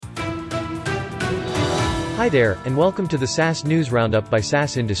Hi there, and welcome to the SaaS News Roundup by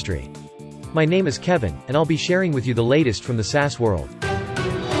SaaS Industry. My name is Kevin, and I'll be sharing with you the latest from the SaaS world.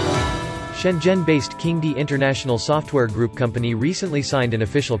 Shenzhen-based Kingdee International Software Group company recently signed an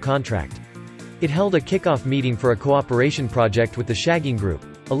official contract. It held a kickoff meeting for a cooperation project with the Shagang Group,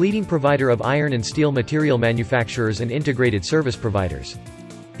 a leading provider of iron and steel material manufacturers and integrated service providers.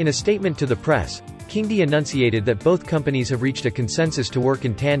 In a statement to the press, Kingdee enunciated that both companies have reached a consensus to work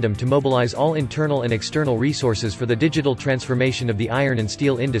in tandem to mobilize all internal and external resources for the digital transformation of the iron and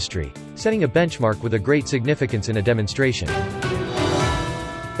steel industry, setting a benchmark with a great significance in a demonstration.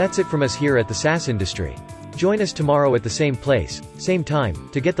 That's it from us here at the SaaS Industry. Join us tomorrow at the same place, same time,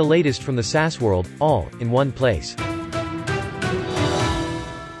 to get the latest from the SaaS world, all in one place.